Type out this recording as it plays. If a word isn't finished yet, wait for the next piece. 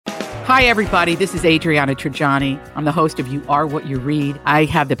Hi, everybody. This is Adriana Trajani. I'm the host of You Are What You Read. I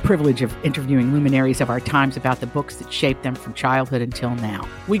have the privilege of interviewing luminaries of our times about the books that shaped them from childhood until now.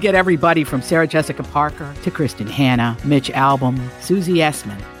 We get everybody from Sarah Jessica Parker to Kristen Hanna, Mitch Albom, Susie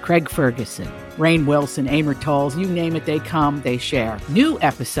Essman, Craig Ferguson, Rainn Wilson, Amor Tolls, you name it, they come, they share. New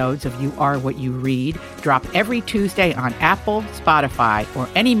episodes of You Are What You Read drop every Tuesday on Apple, Spotify, or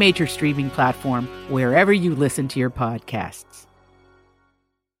any major streaming platform wherever you listen to your podcasts.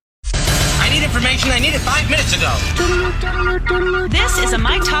 I need information. I need it 5 minutes ago. This is a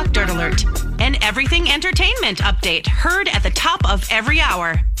My Talk Dirt Alert, an everything entertainment update heard at the top of every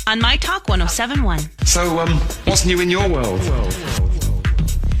hour on My Talk 107.1. So, what's new in your world?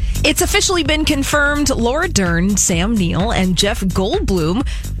 It's officially been confirmed Laura Dern, Sam Neill, and Jeff Goldblum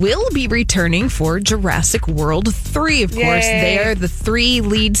will be returning for Jurassic World 3. Of course, they are the three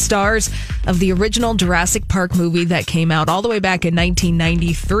lead stars of the original Jurassic Park movie that came out all the way back in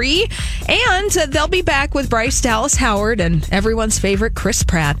 1993. And they'll be back with Bryce Dallas Howard and everyone's favorite Chris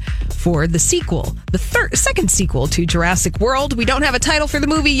Pratt for the sequel, the second sequel to Jurassic World. We don't have a title for the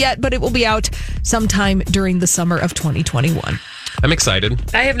movie yet, but it will be out sometime during the summer of 2021. I'm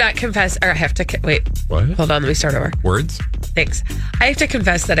excited. I have not confessed, or I have to, wait. What? Hold on, let me start over. Words? Thanks. I have to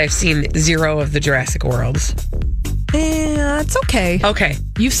confess that I've seen 0 of the Jurassic Worlds. It's okay. Okay.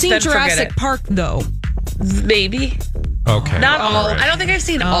 You've seen Then Jurassic Park, though. Maybe. Okay. Not all. Right. I don't think I've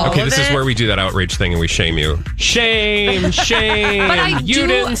seen all of it. Okay, this is where we do that outrage thing and we shame you. Shame. But you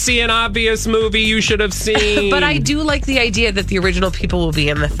didn't see an obvious movie you should have seen. But I do like the idea that the original people will be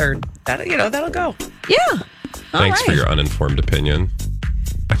in the third. That'll go. Yeah. Thanks for your uninformed opinion.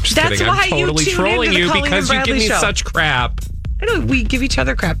 I'm just That's kidding. why I'm totally you tuned trolling into the you Colleen because and you give Bradley me show. such crap. I know, we give each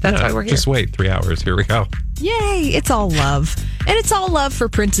other crap. That's why we're here. Just wait 3 hours. Here we go. Yay, it's all love. And it's all love for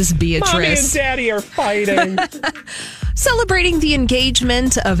Princess Beatrice. Mommy and Daddy are fighting. Celebrating the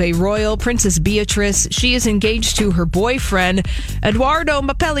engagement of a royal, Princess Beatrice. She is engaged to her boyfriend, Edoardo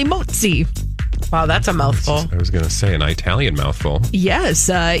Mapelli Mozzi. Wow, that's a mouthful. I was going to say an Italian mouthful. Yes,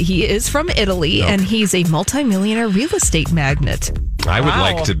 he is from Italy, and he's a multimillionaire real estate magnate. I would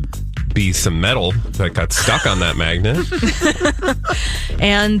like to be some metal that got stuck on that magnet.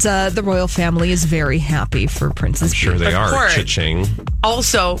 And the royal family is very happy for Princess Sure they are. course. Cha-ching.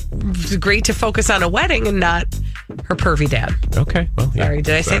 Also, it's great to focus on a wedding and not her pervy dad. Okay. Well, yeah. Sorry,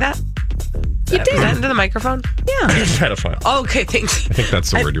 did I say that? You did. Was that into the microphone? Yeah. Pedophile. Okay, thanks. I think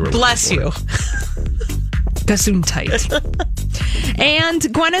that's the word you were Bless looking you. for. Gesundheit. And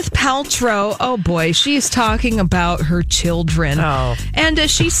Gwyneth Paltrow, oh boy, she is talking about her children. Oh. And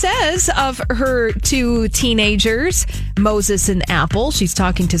she says of her two teenagers, Moses and Apple, she's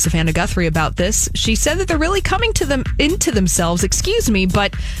talking to Savannah Guthrie about this. She said that they're really coming to them into themselves,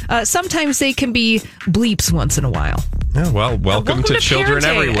 but sometimes they can be bleeps once in a while. Yeah, well, welcome to children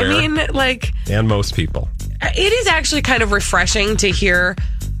parenting. everywhere. I mean, and most people. it is actually kind of refreshing to hear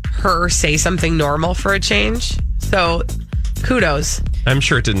her say something normal for a change. So, kudos. I'm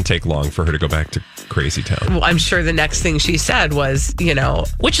sure it didn't take long for her to go back to Crazy Town. Well, I'm sure the next thing she said was,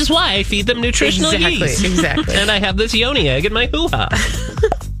 Which is why I feed them nutritional yeast. Exactly. And I have this yoni egg in my hoo-ha.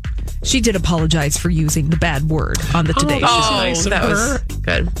 She did apologize for using the bad word on the Today Show. nice of that was her.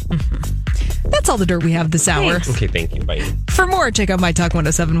 good. That's all the dirt we have this hour. Okay, thank you. Bye. For more, check out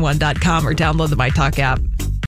mytalk1071.com or download the MyTalk app.